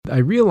I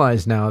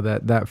realize now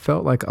that that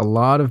felt like a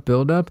lot of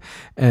buildup,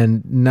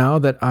 and now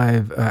that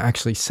I've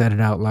actually said it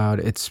out loud,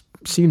 it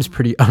seems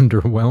pretty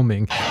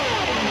underwhelming.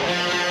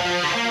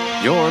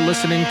 You're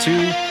listening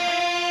to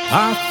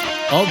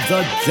Path of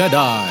the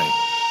Jedi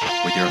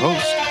with your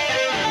host,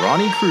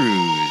 Ronnie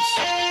Cruz.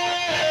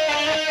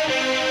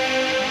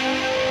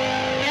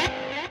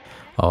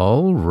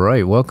 All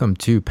right, welcome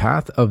to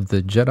Path of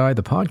the Jedi,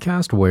 the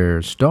podcast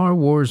where Star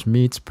Wars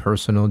meets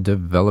personal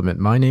development.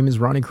 My name is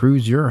Ronnie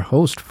Cruz, your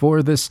host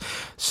for this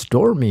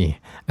stormy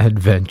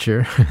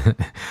adventure.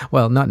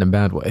 Well, not in a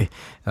bad way.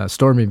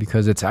 Stormy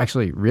because it's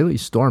actually really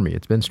stormy.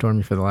 It's been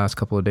stormy for the last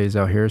couple of days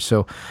out here.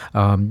 So,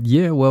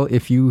 well,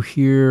 if you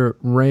hear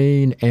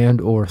rain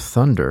and or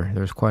thunder,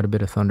 there's quite a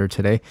bit of thunder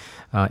today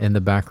in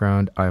the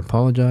background. I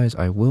apologize.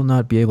 I will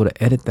not be able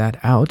to edit that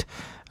out.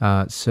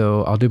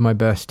 So I'll do my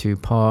best to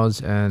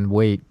pause and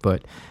wait,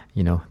 but,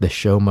 you know, the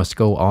show must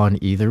go on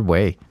either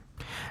way.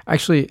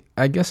 Actually,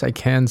 I guess I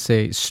can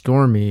say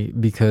stormy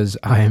because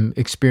I'm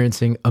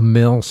experiencing a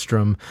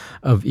maelstrom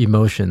of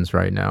emotions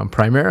right now.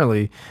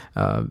 Primarily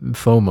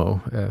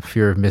FOMO,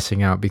 fear of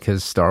missing out,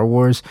 because Star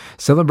Wars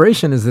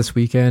Celebration is this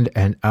weekend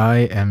and I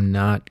am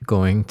not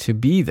going to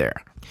be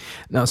there.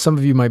 Now, some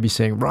of you might be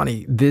saying,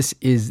 Ronnie, this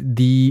is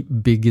the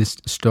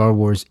biggest Star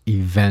Wars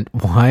event.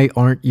 Why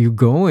aren't you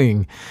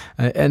going?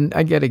 And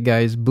I get it,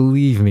 guys.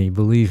 Believe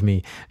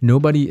me,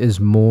 nobody is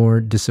more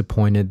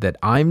disappointed that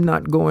I'm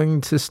not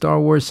going to Star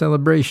Wars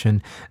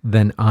Celebration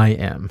than I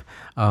am.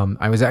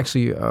 I was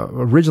actually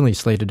originally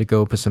slated to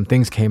go, but some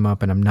things came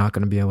up and I'm not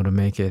going to be able to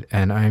make it.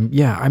 And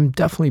I'm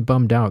definitely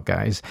bummed out,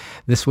 guys.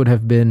 This would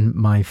have been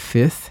my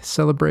 5th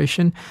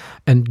celebration.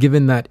 And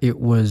given that it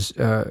was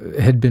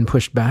had been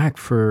pushed back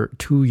for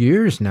 2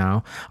 years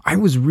now, I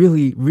was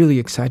really, really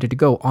excited to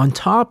go. On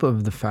top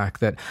of the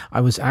fact that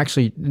I was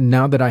actually,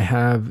 now that I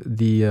have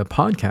the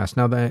podcast,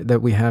 now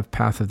that we have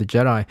Path of the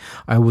Jedi,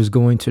 I was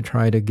going to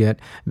try to get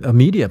a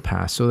media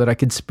pass so that I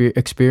could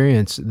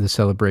experience the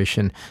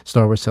celebration,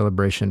 Star Wars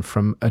Celebration,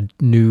 from a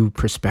new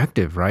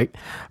perspective, right?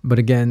 But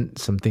again,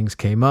 some things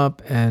came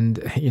up and,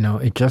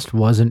 it just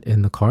wasn't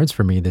in the cards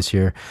for me this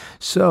year.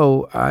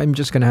 So I'm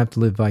just going to have to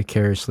live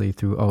vicariously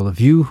through all of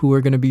you who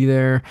are going to be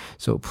there.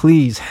 So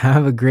please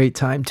have a great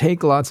time.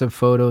 Take lots of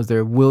photos.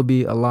 There will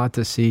be a lot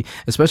to see,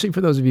 especially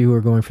for those of you who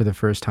are going for the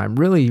first time.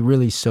 Really,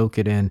 really soak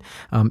it in.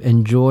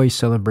 Enjoy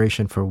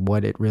Celebration for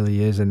what it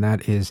really is, and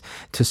that is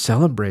to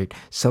celebrate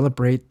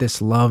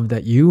this love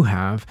that you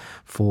have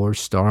for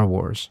Star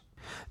Wars.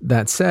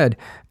 That said,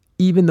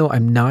 even though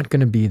I'm not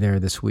going to be there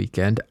this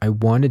weekend, I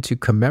wanted to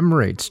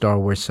commemorate Star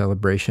Wars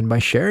Celebration by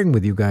sharing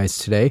with you guys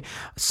today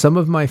some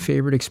of my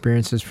favorite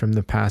experiences from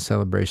the past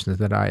celebrations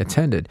that I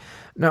attended.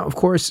 Now, of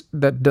course,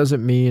 that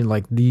doesn't mean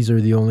like these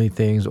are the only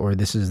things or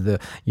this is the,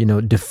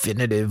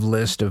 definitive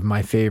list of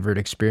my favorite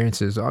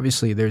experiences.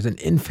 Obviously, there's an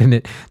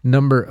infinite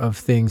number of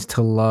things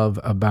to love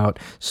about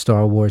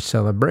Star Wars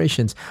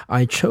celebrations.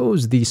 I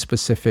chose these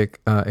specific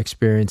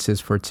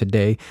experiences for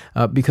today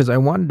because I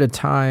wanted to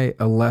tie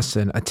a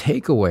lesson, a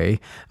takeaway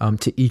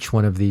to each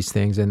one of these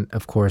things, and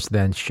of course,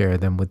 then share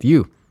them with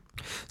you.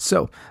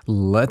 So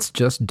let's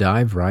just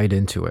dive right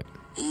into it.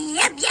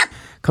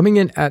 Coming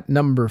in at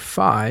number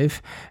 5,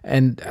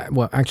 and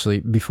actually,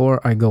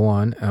 before I go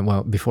on,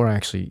 before I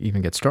actually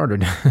even get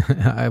started,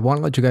 I want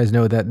to let you guys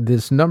know that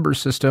this number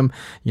system,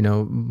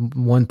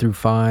 1 through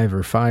 5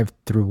 or 5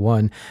 through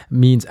 1,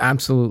 means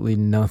absolutely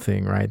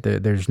nothing, right?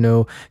 There's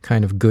no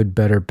kind of good,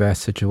 better,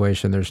 best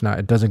situation.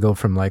 It doesn't go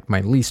from like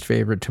my least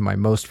favorite to my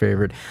most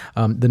favorite.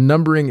 The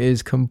numbering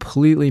is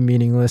completely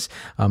meaningless.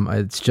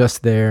 It's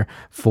just there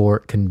for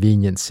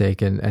convenience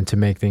sake and to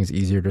make things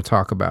easier to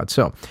talk about.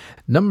 So,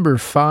 number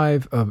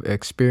 5 of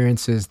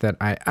experiences that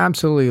I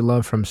absolutely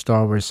love from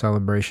Star Wars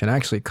Celebration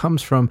actually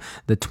comes from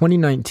the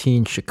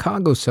 2019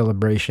 Chicago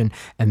Celebration,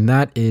 and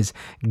that is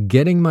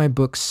getting my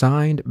book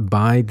signed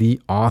by the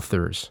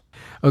authors.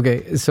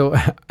 Okay, so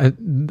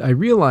I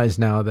realize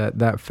now that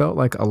that felt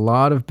like a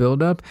lot of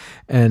buildup,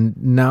 and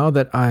now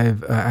that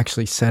I've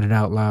actually said it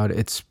out loud,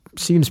 it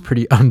seems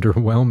pretty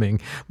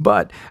underwhelming.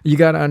 But you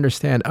got to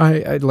understand,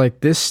 I like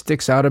this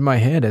sticks out in my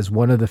head as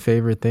one of the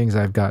favorite things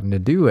I've gotten to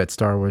do at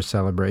Star Wars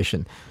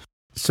Celebration.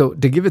 So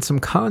to give it some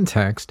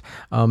context,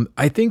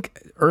 I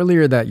think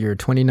earlier that year,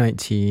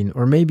 2019,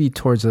 or maybe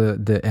towards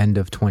the end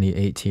of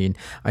 2018,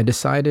 I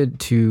decided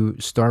to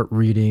start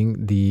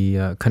reading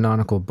the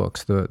canonical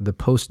books, the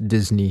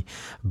post-Disney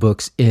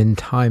books in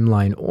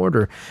timeline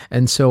order.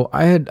 And so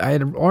I had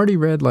already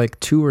read like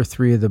 2 or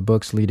 3 of the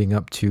books leading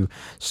up to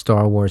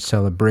Star Wars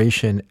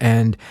Celebration,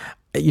 and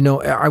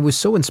I was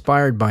so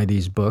inspired by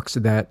these books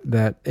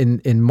that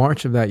in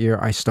March of that year,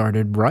 I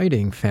started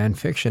writing fan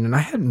fiction, and I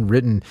hadn't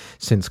written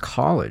since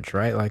college,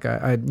 right? Like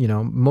I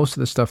most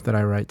of the stuff that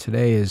I write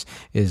today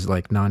is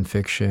like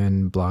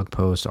nonfiction, blog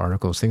posts,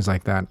 articles, things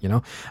like that,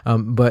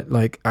 but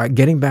like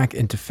getting back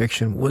into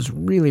fiction was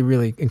really,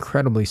 really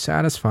incredibly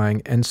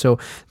satisfying. And so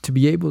to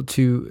be able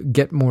to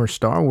get more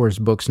Star Wars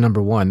books,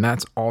 number one,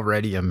 that's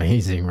already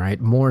amazing, right?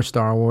 More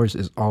Star Wars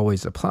is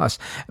always a plus,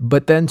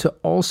 but then to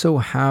also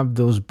have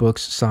those books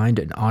books signed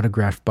and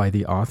autographed by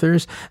the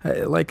authors.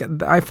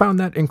 I found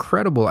that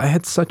incredible. I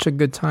had such a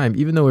good time,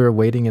 even though we were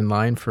waiting in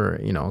line for,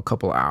 a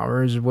couple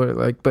hours,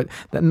 but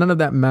none of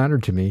that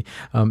mattered to me,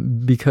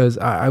 because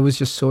I was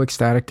just so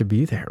ecstatic to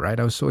be there, right?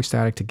 I was so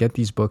ecstatic to get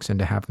these books and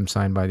to have them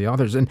signed by the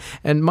authors.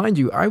 And mind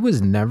you, I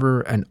was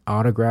never an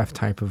autograph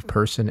type of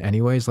person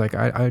anyways. Like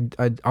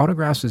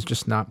autographs was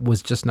just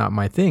not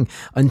my thing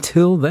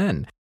until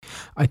then.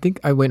 I think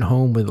I went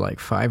home with like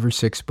 5 or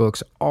 6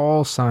 books,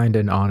 all signed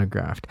and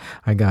autographed.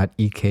 I got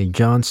E.K.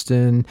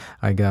 Johnston,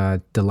 I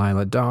got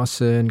Delilah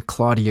Dawson,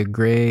 Claudia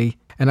Gray,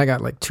 and I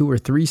got like 2 or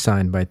 3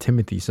 signed by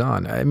Timothy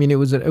Zahn. I mean, it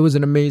was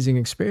an amazing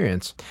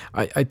experience.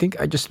 I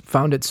think I just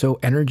found it so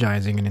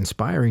energizing and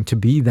inspiring to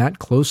be that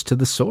close to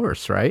the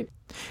source, right?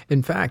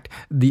 In fact,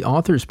 the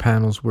authors'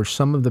 panels were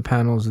some of the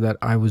panels that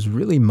I was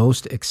really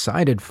most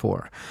excited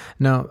for.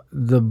 Now,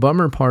 the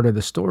bummer part of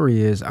the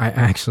story is I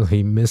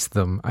actually missed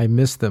them. I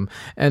missed them.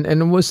 And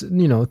it was,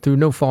 through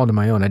no fault of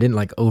my own. I didn't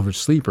like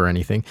oversleep or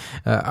anything.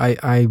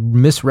 I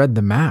misread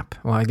the map.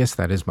 Well, I guess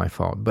that is my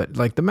fault. But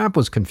like the map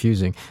was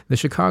confusing. The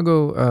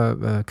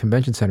Chicago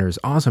Convention Center is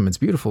awesome. It's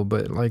beautiful.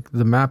 But like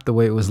the map, the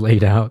way it was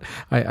laid out,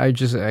 I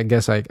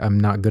guess I'm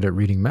not good at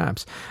reading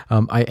maps.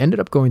 I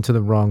ended up going to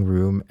the wrong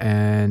room,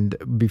 and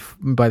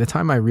by the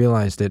time I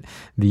realized it,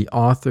 the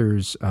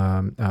authors'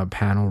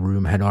 panel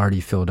room had already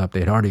filled up.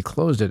 They had already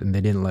closed it, and they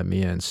didn't let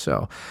me in.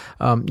 So,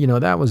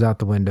 that was out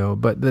the window.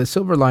 But the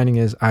silver lining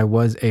is I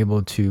was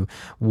able to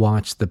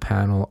watch the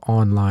panel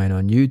online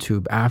on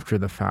YouTube after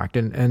the fact.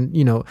 And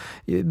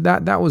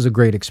that was a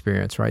great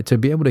experience, right? To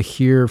be able to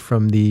hear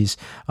from these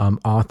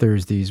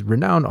authors, these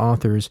renowned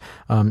authors,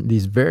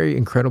 these very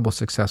incredible,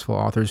 successful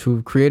authors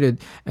who've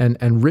created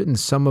and written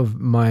some of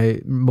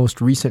my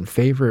most recent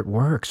favorite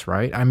works,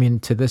 right? I mean,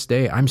 to this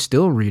day, I'm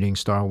still reading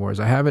Star Wars.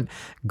 I haven't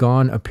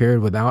gone a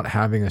period without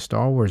having a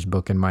Star Wars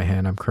book in my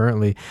hand. I'm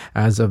currently,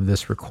 as of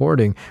this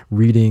recording,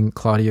 reading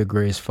Claudia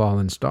Gray's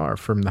Fallen Star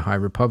from the High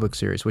Republic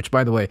series, which,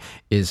 by the way,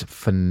 is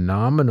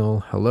phenomenal.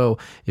 Hello,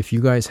 if you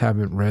guys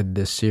haven't read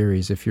this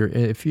series, if you're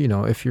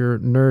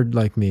nerd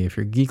like me, if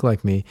you're geek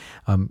like me,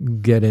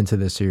 get into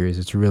this series.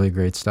 It's really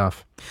great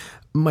stuff.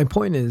 My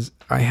point is,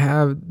 I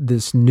have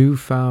this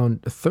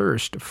newfound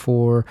thirst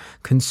for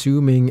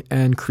consuming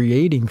and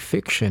creating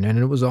fiction, and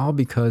it was all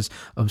because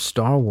of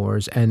Star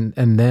Wars and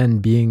then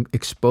being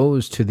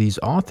exposed to these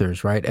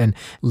authors, right? And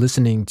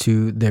listening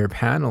to their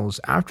panels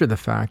after the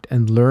fact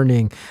and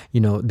learning,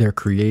 their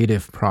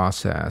creative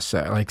process.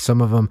 Like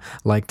some of them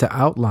like to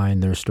outline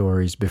their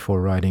stories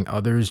before writing.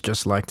 Others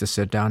just like to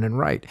sit down and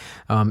write.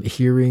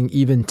 Hearing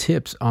even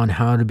tips on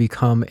how to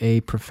become a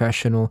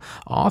professional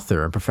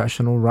author, a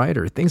professional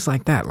writer, things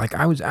like that. Like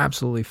I was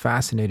absolutely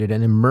fascinated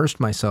and immersed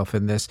myself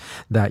in this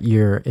that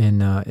year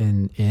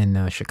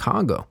in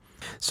Chicago.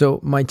 So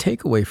my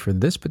takeaway for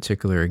this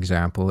particular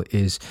example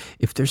is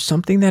if there's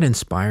something that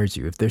inspires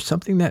you, if there's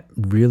something that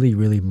really,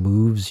 really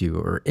moves you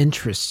or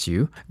interests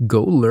you,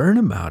 go learn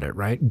about it,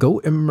 right? Go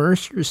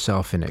immerse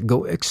yourself in it.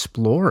 Go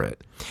explore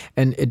it.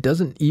 And it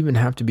doesn't even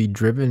have to be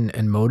driven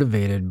and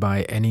motivated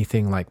by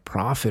anything like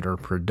profit or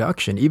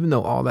production. Even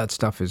though all that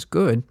stuff is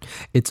good,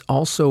 it's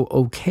also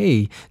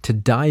okay to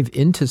dive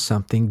into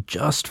something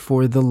just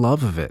for the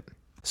love of it.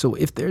 So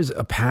if there's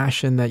a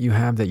passion that you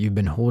have that you've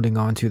been holding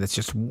on to that's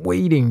just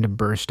waiting to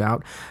burst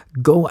out,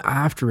 go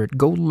after it,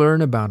 go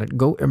learn about it,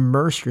 go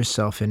immerse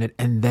yourself in it,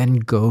 and then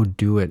go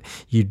do it.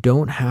 You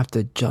don't have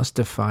to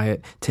justify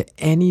it to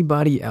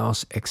anybody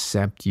else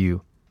except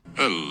you.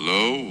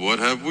 Hello, what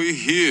have we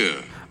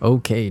here?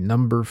 Okay,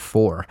 number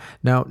 4.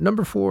 Now,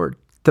 number 4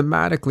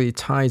 thematically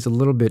ties a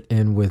little bit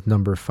in with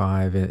number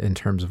 5 in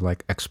terms of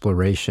like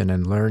exploration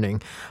and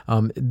learning.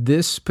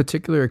 This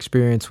particular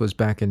experience was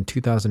back in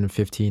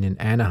 2015 in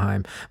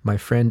Anaheim. My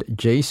friend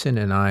Jason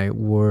and I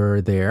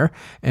were there,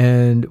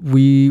 and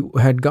we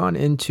had gotten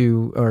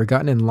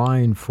in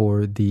line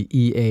for the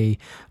EA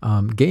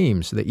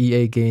games, the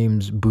EA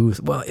games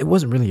booth. Well, it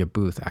wasn't really a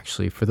booth,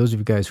 actually. For those of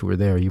you guys who were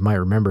there, you might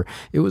remember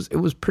it was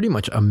pretty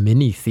much a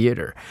mini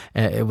theater.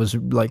 It was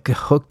like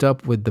hooked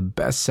up with the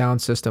best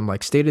sound system,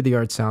 like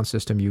state-of-the-art sound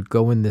system. You'd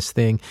go in this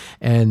thing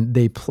and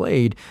they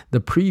played the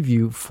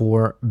preview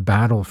for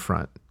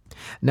Battlefront.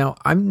 Now,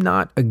 I'm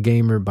not a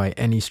gamer by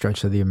any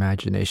stretch of the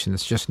imagination.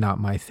 It's just not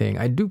my thing.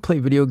 I do play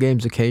video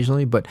games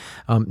occasionally, but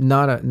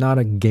not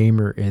a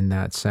gamer in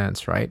that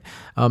sense, right?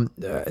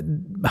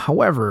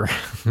 However,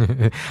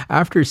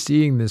 after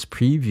seeing this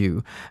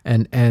preview,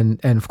 and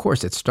of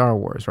course it's Star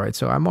Wars, right?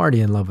 So I'm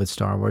already in love with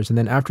Star Wars. And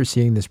then after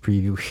seeing this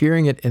preview,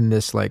 hearing it in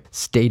this like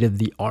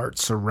state-of-the-art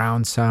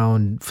surround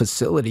sound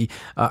facility,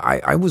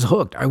 I was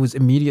hooked. I was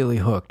immediately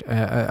hooked.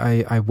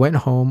 I went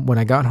home. When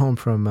I got home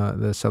from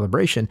the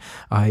celebration,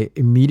 I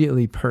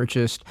immediately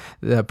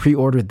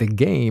pre-ordered the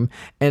game,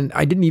 and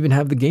I didn't even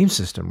have the game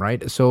system,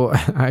 right? So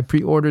I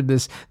pre-ordered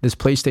this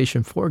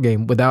PlayStation 4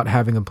 game without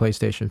having a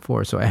PlayStation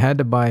 4. So I had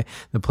to buy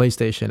the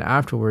PlayStation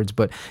afterwards.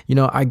 But,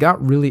 I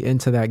got really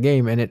into that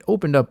game, and it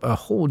opened up a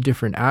whole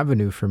different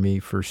avenue for me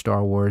for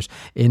Star Wars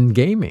in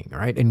gaming,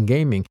 right? In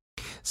gaming.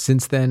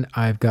 Since then,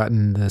 I've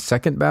gotten the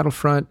second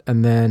Battlefront,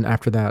 and then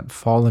after that,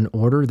 Fallen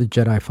Order, the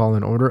Jedi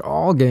Fallen Order,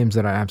 all games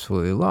that I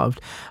absolutely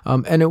loved.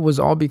 And it was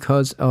all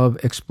because of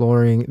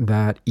exploring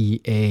that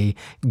EA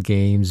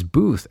Games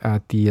booth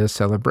at the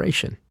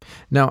Celebration.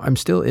 Now, I'm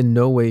still in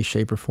no way,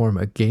 shape, or form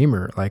a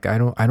gamer. Like I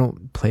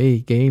don't play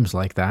games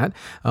like that.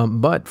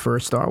 But for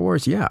Star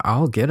Wars, yeah,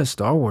 I'll get a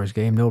Star Wars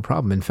game, no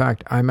problem. In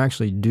fact, I'm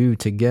actually due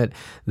to get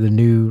the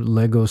new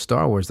Lego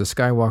Star Wars, the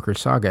Skywalker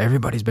Saga.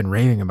 Everybody's been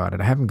raving about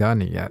it. I haven't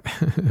gotten it yet,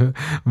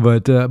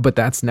 but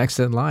that's next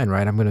in line,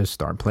 right? I'm going to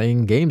start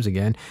playing games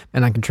again,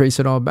 and I can trace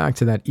it all back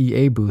to that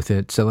EA booth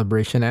at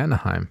Celebration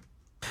Anaheim.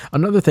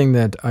 Another thing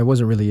that I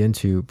wasn't really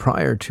into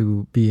prior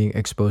to being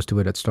exposed to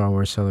it at Star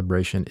Wars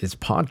Celebration is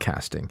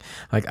podcasting.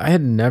 Like I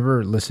had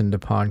never listened to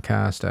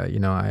podcasts.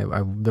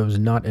 I was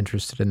not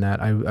interested in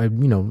that. I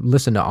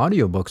listened to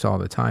audiobooks all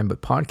the time,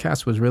 but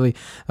podcast was really,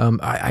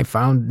 I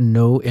found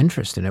no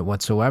interest in it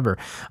whatsoever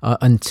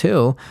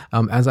until,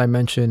 as I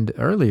mentioned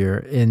earlier,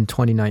 in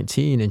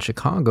 2019 in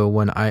Chicago,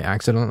 when I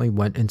accidentally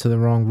went into the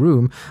wrong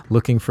room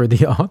looking for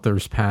the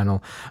authors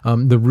panel.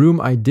 The room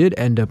I did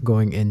end up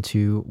going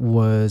into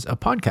was a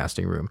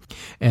podcasting room,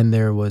 and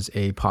there was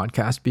a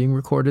podcast being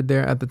recorded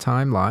there at the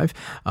time live,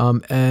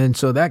 and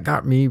so that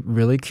got me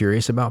really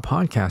curious about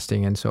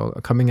podcasting. And so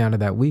coming out of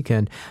that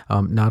weekend,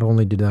 not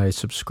only did I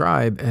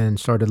subscribe and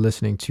started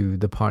listening to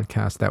the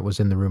podcast that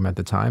was in the room at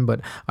the time, but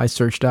I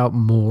searched out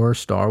more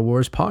Star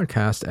Wars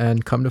podcasts,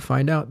 and come to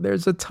find out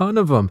there's a ton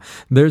of them.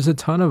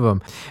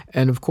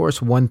 And of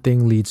course, one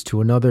thing leads to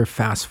another.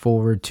 Fast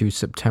forward to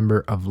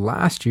September of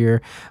last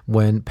year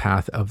when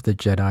Path of the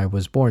Jedi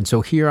was born.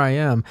 So here I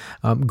am,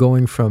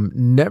 going from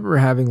never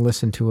having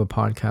listened to a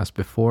podcast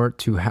before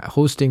to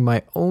hosting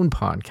my own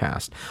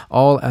podcast,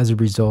 all as a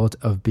result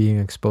of being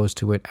exposed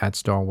to it at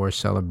Star Wars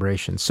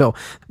Celebration. So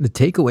the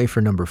takeaway for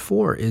number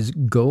 4 is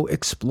go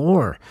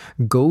explore,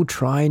 go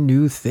try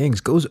new things,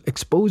 go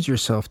expose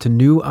yourself to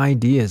new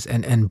ideas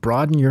and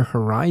broaden your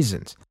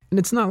horizons. And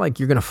it's not like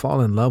you're going to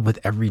fall in love with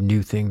every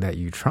new thing that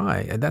you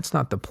try. That's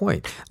not the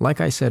point. Like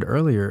I said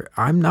earlier,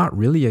 I'm not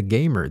really a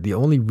gamer. The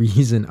only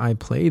reason I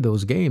play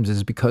those games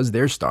is because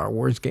they're Star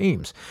Wars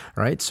games,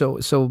 right? So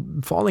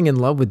falling in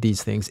love with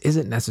these things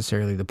isn't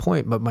necessarily the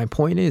point. But my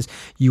point is,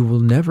 you will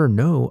never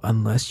know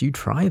unless you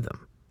try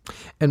them.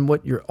 And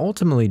what you're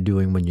ultimately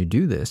doing when you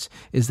do this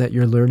is that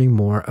you're learning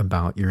more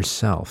about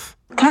yourself.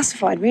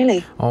 Classified,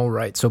 really. All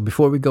right. So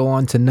before we go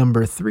on to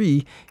number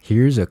 3,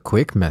 here's a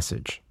quick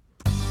message.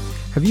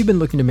 Have you been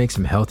looking to make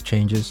some health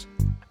changes?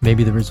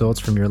 Maybe the results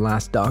from your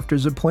last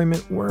doctor's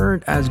appointment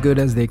weren't as good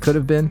as they could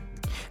have been?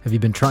 Have you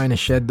been trying to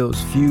shed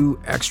those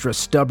few extra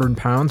stubborn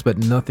pounds, but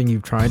nothing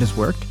you've tried has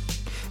worked?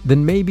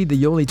 Then maybe the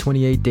Yoli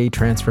 28-Day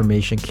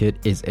Transformation Kit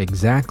is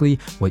exactly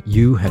what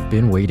you have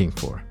been waiting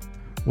for.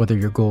 Whether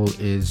your goal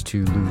is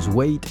to lose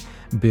weight,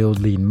 build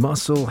lean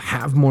muscle,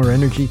 have more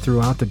energy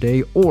throughout the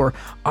day, or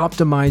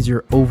optimize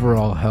your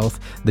overall health,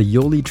 the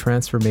Yoli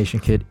Transformation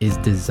Kit is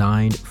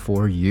designed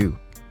for you.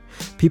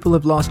 People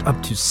have lost up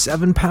to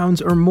 7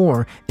 pounds or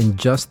more in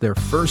just their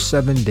first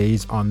 7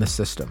 days on the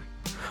system.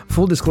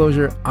 Full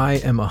disclosure, I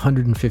am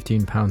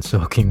 115 pounds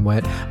soaking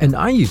wet, and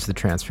I use the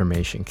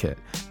Transformation Kit.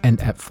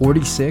 And at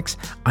 46,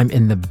 I'm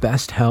in the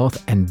best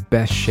health and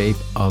best shape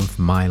of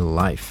my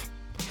life.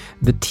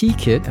 The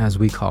T-Kit, as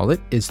we call it,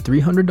 is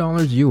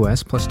 $300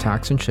 US plus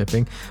tax and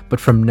shipping,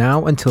 but from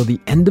now until the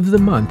end of the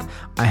month,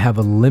 I have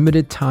a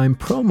limited time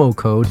promo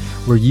code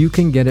where you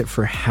can get it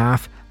for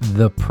half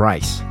the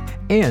price.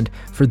 And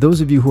for those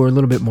of you who are a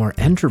little bit more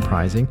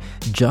enterprising,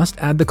 just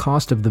add the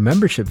cost of the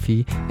membership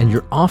fee and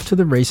you're off to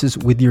the races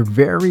with your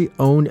very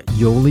own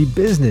Yoli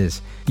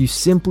business. You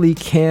simply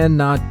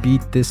cannot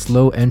beat this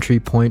low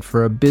entry point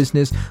for a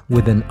business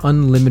with an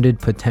unlimited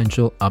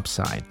potential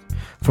upside.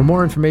 For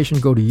more information,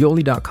 go to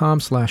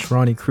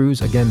yoli.com/Ronnie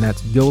Cruz. Again,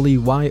 that's Yoli,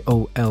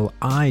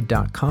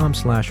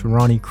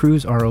 YOLI.com/Ronnie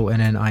Cruz,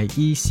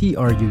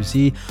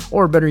 RONNIECRUZ.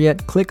 Or better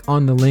yet, click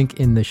on the link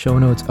in the show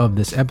notes of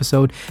this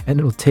episode and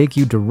it'll take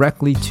you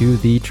directly to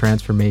the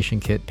Transformation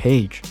Kit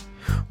page.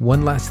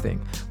 One last thing,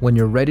 when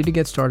you're ready to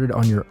get started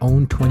on your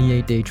own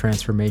 28-day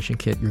transformation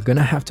kit, you're going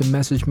to have to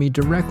message me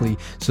directly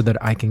so that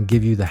I can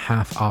give you the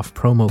half off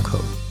promo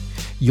code.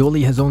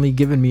 Yoli has only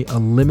given me a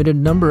limited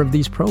number of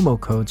these promo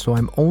codes, so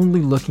I'm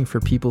only looking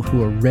for people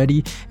who are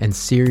ready and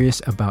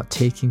serious about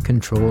taking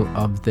control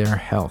of their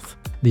health.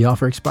 The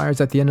offer expires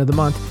at the end of the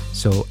month,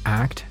 so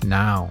act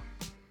now.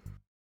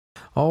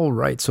 All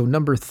right, so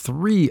number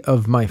 3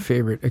 of my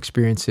favorite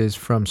experiences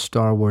from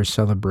Star Wars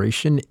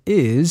Celebration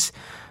is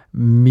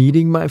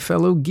meeting my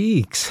fellow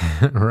geeks,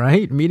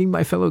 right? Meeting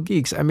my fellow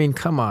geeks. I mean,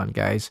 come on,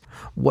 guys.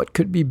 What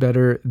could be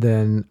better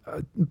than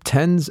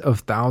tens of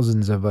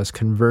thousands of us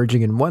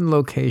converging in one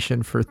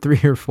location for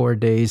 3 or 4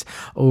 days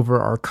over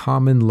our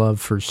common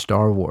love for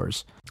Star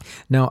Wars?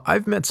 Now,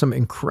 I've met some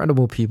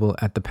incredible people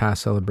at the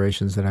past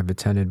celebrations that I've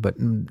attended, but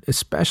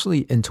especially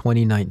in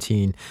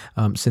 2019,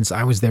 since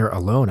I was there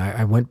alone,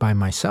 I went by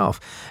myself.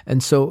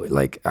 And so,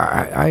 like,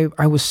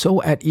 I was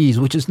so at ease,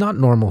 which is not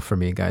normal for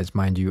me, guys,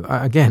 mind you.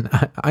 Again,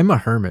 I'm a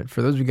hermit.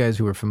 For those of you guys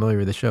who are familiar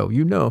with the show,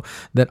 you know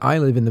that I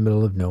live in the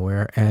middle of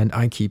nowhere and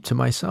I keep to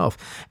myself.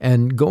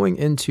 And going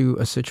into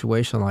a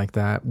situation like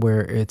that,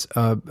 where it's,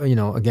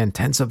 again,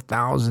 tens of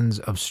thousands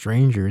of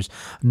strangers,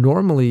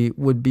 normally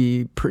would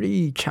be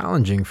pretty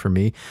challenging for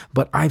me,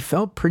 but I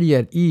felt pretty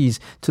at ease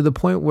to the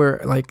point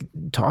where, like,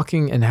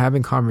 talking and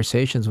having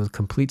conversations with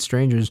complete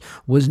strangers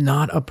was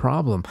not a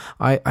problem.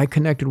 I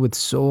connected with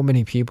so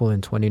many people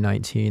in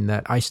 2019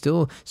 that I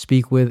still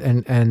speak with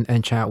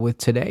and chat with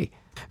today.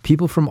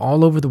 People from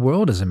all over the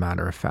world, as a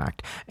matter of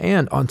fact.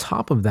 And on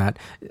top of that,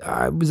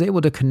 I was able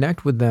to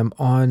connect with them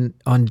on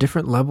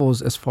different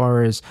levels as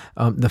far as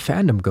the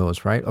fandom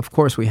goes, right? Of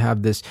course, we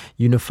have this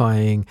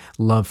unifying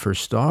love for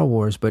Star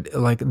Wars, but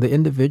like the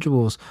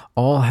individuals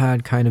all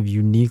had kind of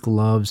unique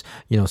loves.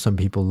 You know, some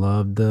people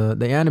loved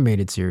the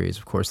animated series.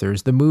 Of course,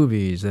 there's the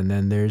movies, and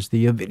then there's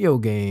the video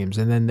games,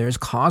 and then there's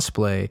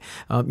cosplay.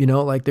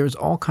 There's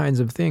all kinds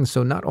of things.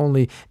 So not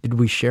only did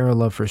we share a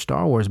love for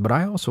Star Wars, but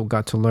I also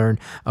got to learn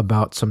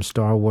about some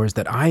Star Wars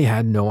that I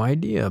had no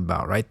idea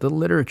about, right? The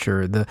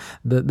literature, the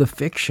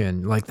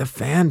fiction, like the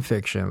fan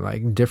fiction,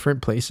 like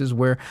different places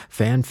where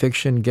fan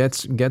fiction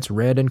gets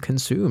read and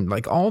consumed,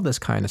 like all this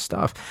kind of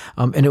stuff.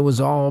 And it was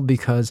all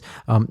because,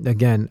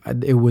 again,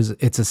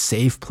 it's a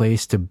safe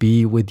place to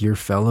be with your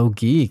fellow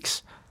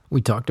geeks. We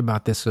talked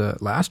about this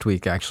last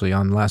week, actually,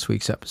 on last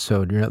week's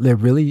episode. You know, there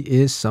really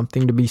is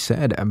something to be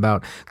said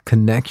about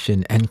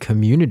connection and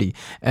community,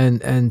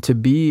 and to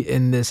be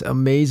in this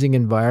amazing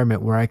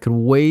environment where I could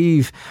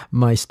wave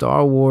my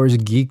Star Wars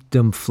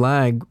geekdom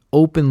flag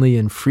openly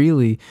and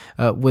freely,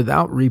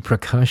 without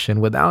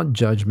repercussion, without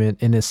judgment,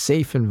 in a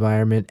safe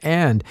environment,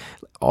 and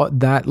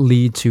that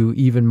lead to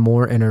even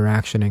more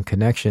interaction and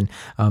connection.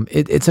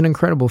 It's an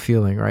incredible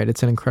feeling, right?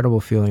 It's an incredible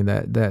feeling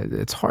that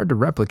it's hard to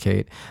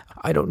replicate.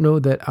 I don't know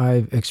that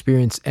I've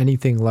experienced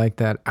anything like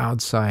that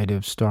outside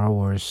of Star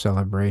Wars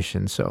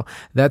Celebration. So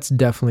that's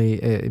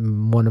definitely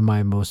one of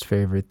my most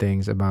favorite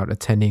things about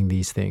attending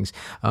these things.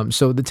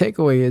 So the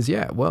takeaway is,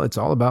 it's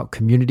all about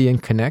community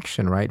and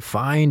connection, right?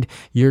 Find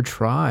your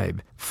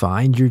tribe,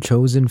 find your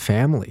chosen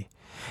family.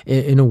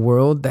 In a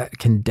world that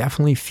can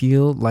definitely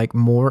feel like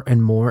more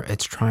and more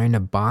it's trying to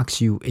box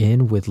you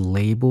in with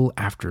label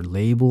after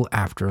label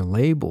after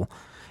label,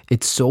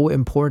 it's so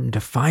important to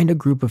find a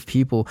group of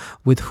people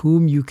with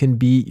whom you can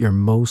be your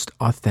most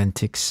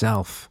authentic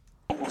self.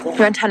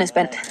 Your antenna's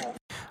bent.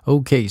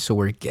 Okay, so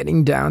we're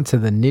getting down to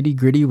the nitty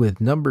gritty with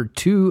number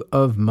 2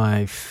 of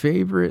my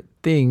favorite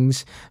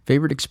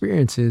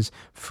experiences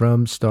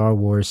from Star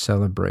Wars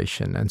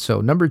Celebration. And so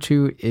number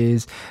 2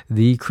 is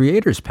the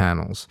creators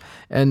panels.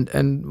 And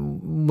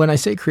when I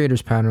say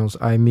creators panels,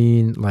 I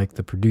mean like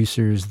the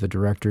producers, the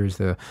directors,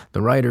 the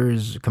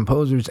writers,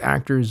 composers,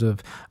 actors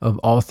of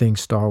all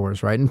things Star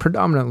Wars, right? And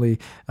predominantly,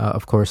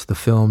 of course, the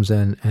films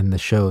and the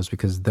shows,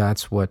 because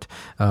that's what,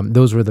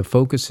 those were the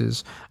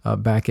focuses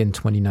back in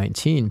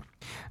 2019.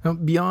 Now,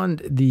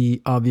 beyond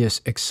the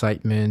obvious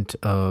excitement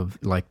of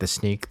like the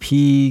sneak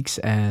peeks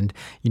and,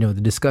 the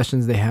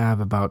discussions they have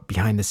about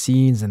behind the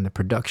scenes and the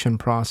production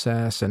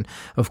process, and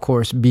of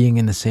course, being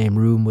in the same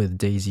room with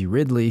Daisy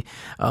Ridley,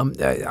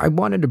 I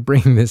wanted to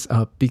bring this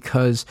up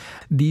because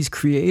these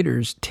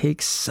creators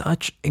take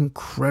such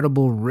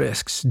incredible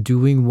risks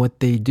doing what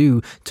they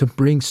do to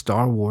bring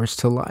Star Wars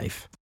to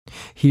life.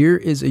 Here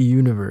is a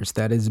universe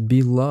that is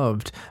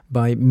beloved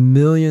by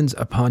millions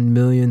upon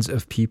millions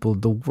of people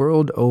the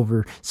world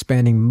over,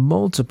 spanning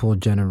multiple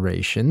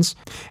generations,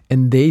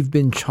 and they've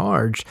been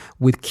charged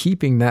with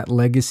keeping that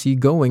legacy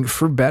going,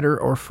 for better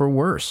or for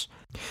worse.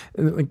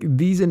 Like,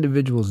 these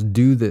individuals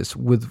do this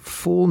with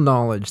full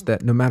knowledge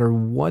that no matter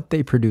what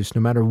they produce, no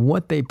matter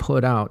what they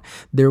put out,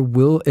 there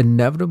will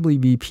inevitably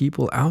be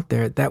people out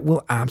there that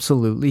will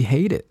absolutely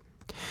hate it.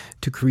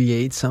 To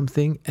create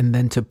something and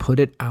then to put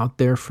it out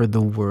there for the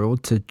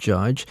world to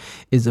judge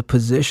is a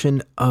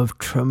position of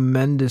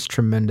tremendous,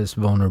 tremendous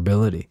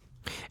vulnerability.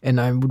 And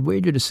I would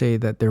wager to say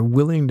that they're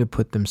willing to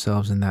put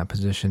themselves in that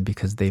position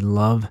because they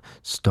love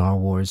Star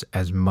Wars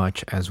as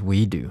much as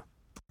we do.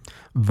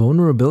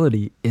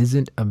 Vulnerability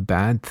isn't a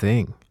bad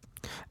thing.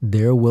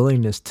 Their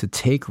willingness to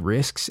take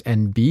risks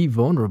and be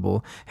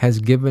vulnerable has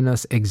given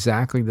us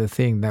exactly the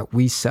thing that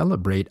we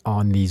celebrate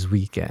on these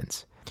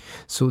weekends.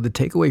 So the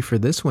takeaway for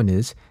this one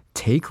is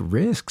take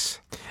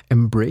risks,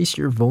 embrace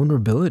your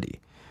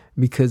vulnerability,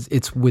 because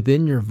it's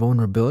within your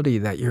vulnerability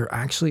that you're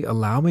actually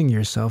allowing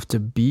yourself to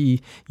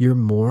be your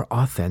more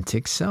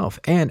authentic self.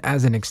 And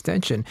as an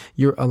extension,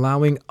 you're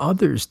allowing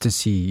others to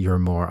see your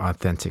more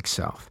authentic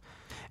self.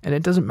 And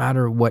it doesn't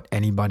matter what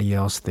anybody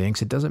else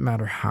thinks. It doesn't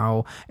matter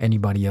how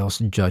anybody else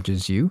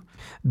judges you.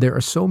 There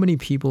are so many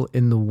people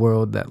in the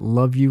world that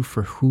love you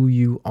for who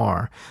you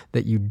are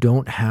that you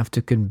don't have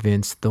to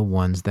convince the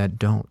ones that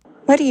don't.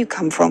 Where do you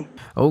come from?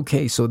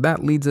 Okay, so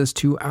that leads us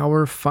to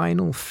our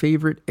final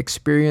favorite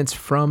experience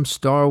from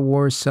Star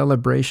Wars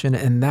Celebration,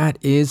 and that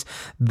is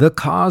the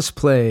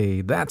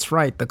cosplay. That's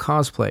right, the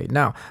cosplay.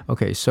 Now,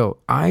 okay, so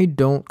I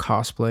don't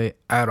cosplay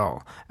at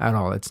all.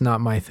 It's not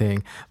my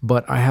thing,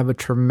 but I have a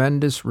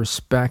tremendous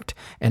respect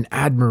and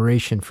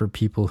admiration for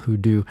people who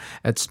do.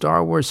 At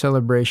Star Wars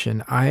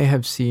Celebration, I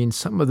have seen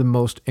some of the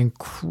most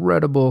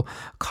incredible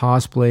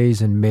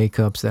cosplays and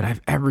makeups that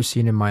I've ever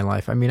seen in my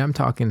life. I mean, I'm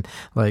talking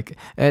like,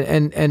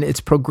 and it's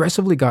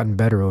progressively gotten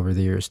better over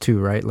the years too,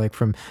 right? Like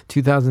from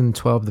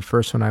 2012, the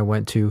first one I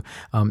went to,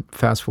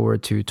 fast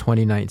forward to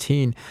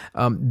 2019,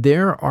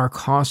 there are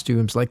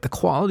costumes, like the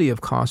quality of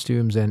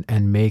costumes and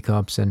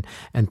makeups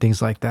and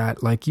things like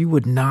that, like you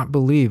would not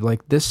believe.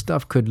 Like this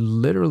stuff could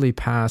literally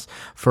pass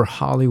for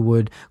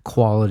Hollywood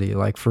quality,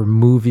 like for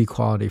movie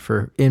quality,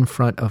 for in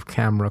front of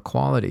camera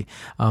quality.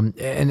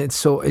 And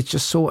it's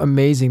just so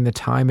amazing the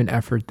time and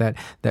effort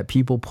that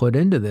people put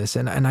into this.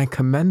 And I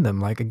commend them.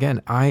 Like,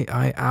 again, I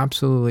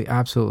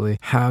absolutely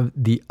have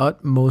the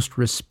utmost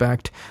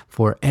respect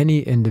for any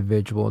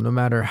individual, no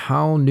matter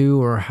how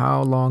new or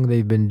how long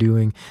they've been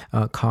doing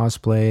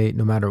cosplay,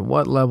 no matter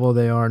what level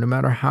they are, no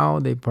matter how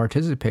they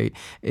participate.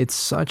 It's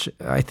such,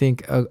 I think,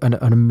 an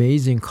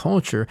amazing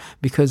culture,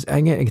 because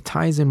again, it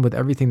ties in with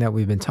everything that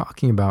we've been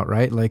talking about,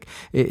 right? Like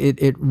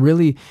it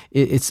really,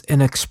 it's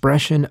an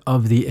expression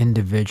of the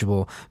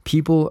individual.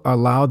 People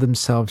allow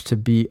themselves to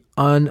be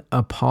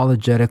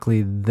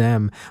unapologetically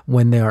them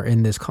when they are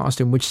in this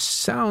costume, which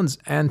sounds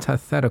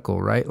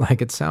antithetical, right?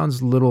 Like it sounds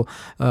a little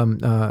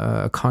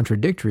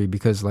contradictory,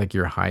 because like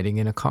you're hiding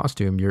in a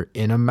costume, you're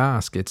in a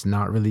mask, it's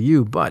not really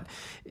you. But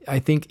I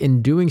think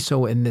in doing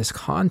so in this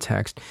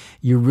context,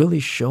 you're really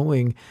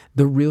showing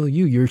the real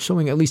you. You're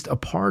showing at least a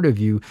part of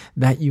you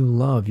that you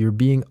love. You're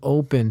being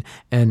open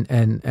and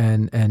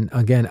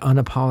again,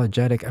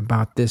 unapologetic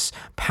about this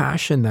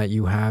passion that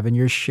you have, and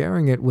you're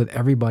sharing it with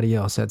everybody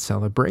else at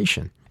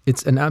Celebration.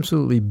 It's an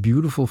absolutely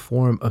beautiful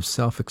form of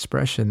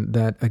self-expression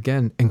that,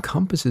 again,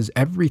 encompasses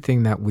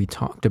everything that we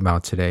talked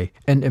about today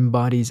and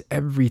embodies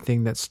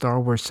everything that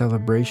Star Wars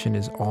Celebration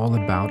is all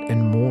about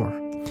and more.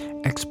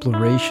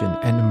 Exploration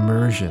and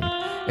immersion,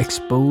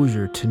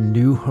 exposure to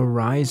new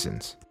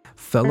horizons,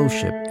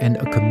 fellowship, and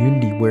a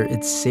community where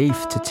it's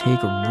safe to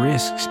take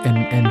risks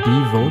and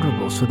be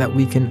vulnerable, so that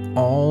we can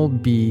all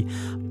be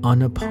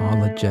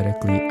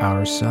unapologetically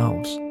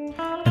ourselves.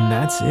 And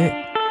that's it.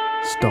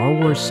 Star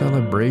Wars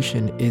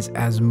Celebration is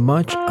as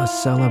much a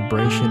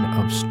celebration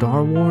of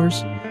Star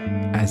Wars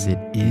as it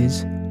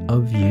is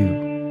of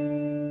you.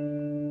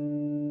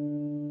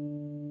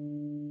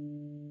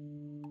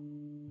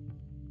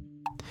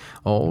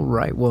 All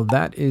right, well,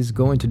 that is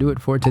going to do it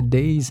for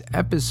today's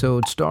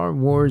episode, Star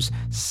Wars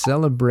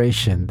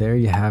Celebration. There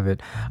you have it.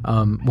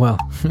 Well,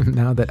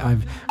 now that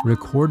I've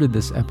recorded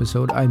this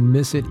episode, I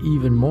miss it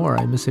even more.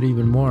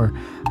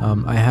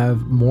 I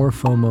have more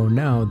FOMO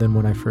now than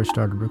when I first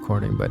started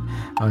recording. But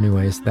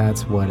anyways,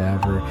 that's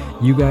whatever.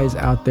 You guys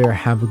out there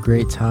have a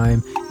great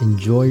time.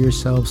 Enjoy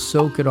yourselves.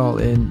 Soak it all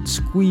in.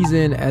 Squeeze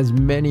in as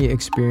many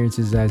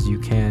experiences as you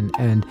can.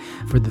 And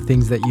for the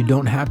things that you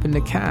don't happen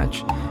to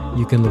catch,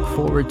 you can look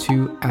forward to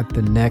at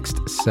the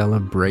next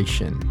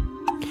celebration.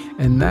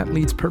 And that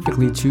leads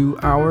perfectly to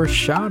our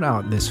shout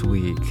out this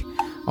week.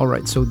 All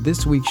right, so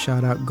this week's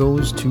shout out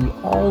goes to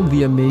all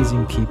the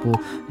amazing people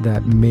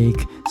that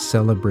make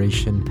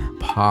Celebration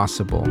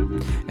possible.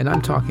 And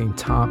I'm talking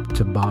top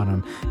to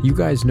bottom. You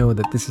guys know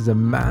that this is a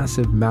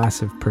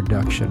massive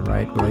production,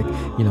 right? Like,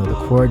 you know, the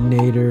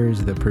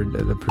coordinators, the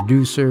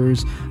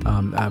producers,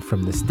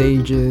 from the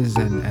stages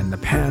and the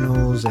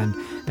panels and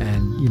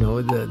you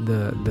know,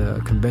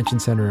 the convention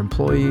center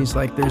employees.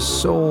 Like, there's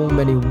so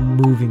many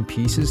moving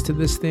pieces to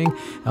this thing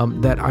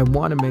that I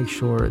want to make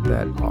sure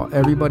that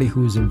everybody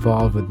who's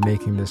involved with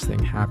making this thing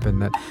happen,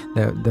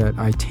 that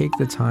I take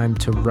the time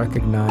to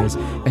recognize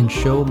and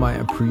show my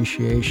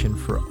appreciation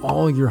for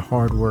all your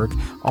hard work,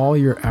 all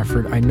your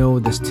effort. I know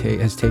this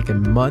has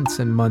taken months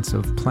and months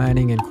of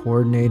planning and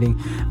coordinating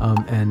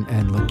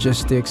and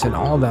logistics and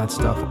all that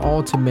stuff,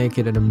 all to make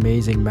it an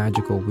amazing,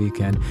 magical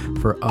weekend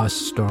for us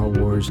Star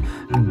Wars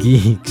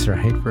geeks,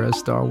 right? For us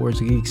Star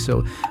Wars geeks.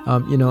 So,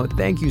 you know,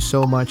 thank you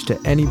so much to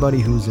anybody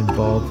who's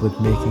involved with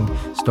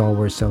making Star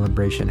Wars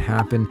Celebration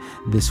happen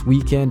this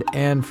weekend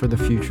and for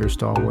the future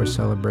Star Wars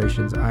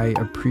celebrations. I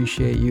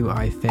appreciate you.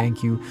 I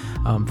thank you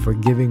for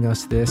giving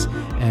us this,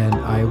 and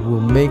I will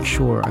make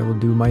sure, I will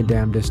do my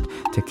damnedest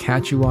to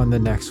catch you on the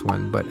next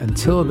one. But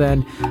until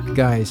then,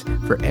 guys,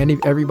 for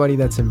everybody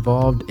that's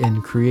involved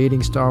in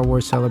creating Star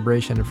Wars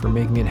Celebration and for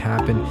making it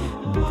happen,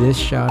 this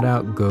shout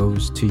out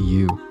goes to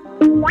you.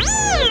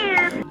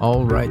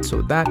 All right,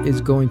 so that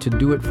is going to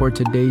do it for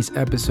today's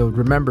episode.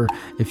 Remember,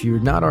 if you're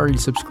not already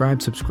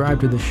subscribed, subscribe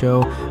to the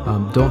show.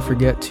 Don't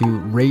forget to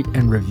rate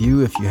and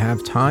review if you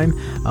have time.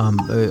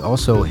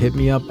 Also, hit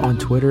me up on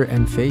Twitter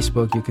and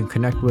Facebook. You can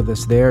connect with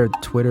us there,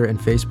 Twitter and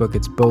Facebook.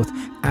 It's both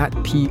at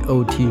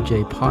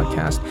POTJ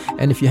Podcast.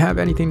 And if you have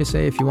anything to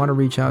say, if you want to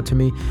reach out to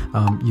me,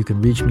 you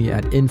can reach me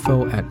at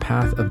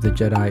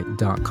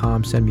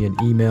info@pathofthejedi.com. Send me an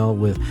email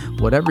with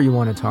whatever you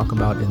want to talk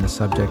about in the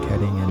subject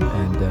heading,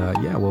 and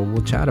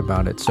we'll chat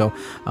about it. So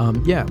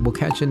we'll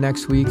catch you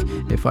next week.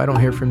 If I don't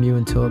hear from you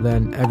until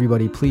then,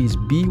 everybody, please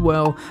be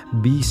well,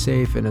 be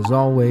safe, and as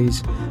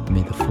always,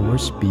 may the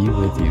Force be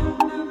with you.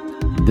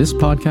 This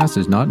podcast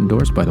is not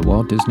endorsed by the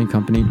Walt Disney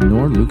Company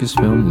nor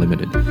Lucasfilm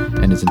Limited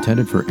and is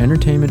intended for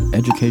entertainment,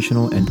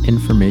 educational, and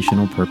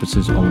informational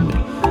purposes only.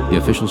 The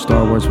official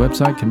Star Wars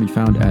website can be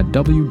found at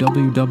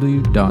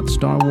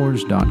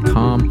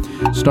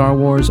www.starwars.com. Star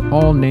Wars,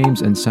 all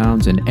names and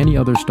sounds and any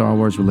other Star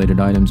Wars related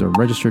items are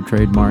registered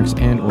trademarks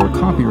and or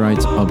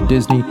copyrights of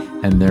Disney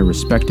and their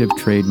respective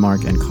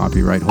trademark and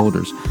copyright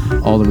holders.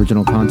 All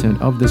original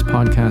content of this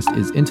podcast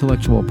is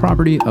intellectual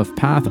property of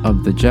Path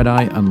of the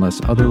Jedi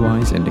unless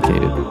otherwise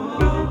indicated.